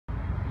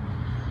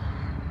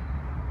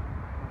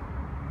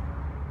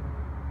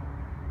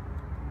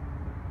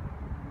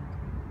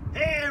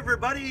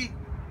everybody,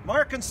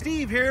 Mark and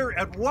Steve here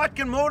at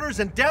Watkin Motors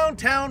in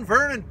downtown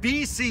Vernon,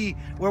 BC,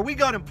 where we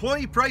got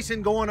employee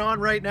pricing going on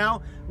right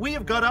now. We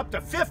have got up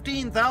to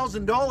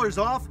 $15,000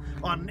 off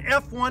on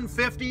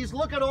F-150s.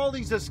 Look at all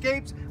these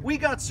Escapes. We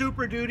got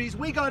Super Duties,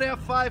 we got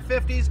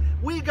F-550s,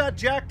 we got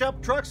jacked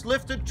up trucks,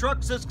 lifted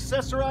trucks,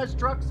 accessorized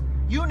trucks,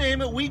 you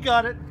name it, we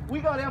got it.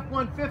 We got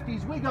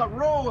F-150s, we got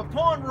row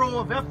upon row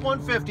of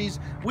F-150s.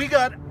 We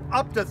got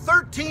up to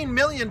 $13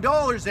 million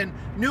in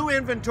new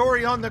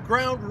inventory on the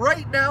ground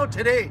right now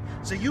today.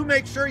 So you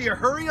make sure you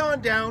hurry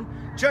on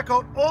down, check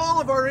out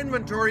all of our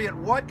inventory at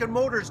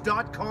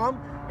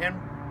watkinmotors.com, and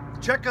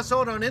check us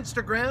out on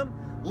Instagram,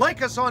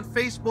 like us on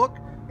Facebook,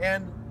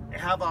 and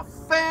have a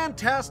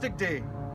fantastic day.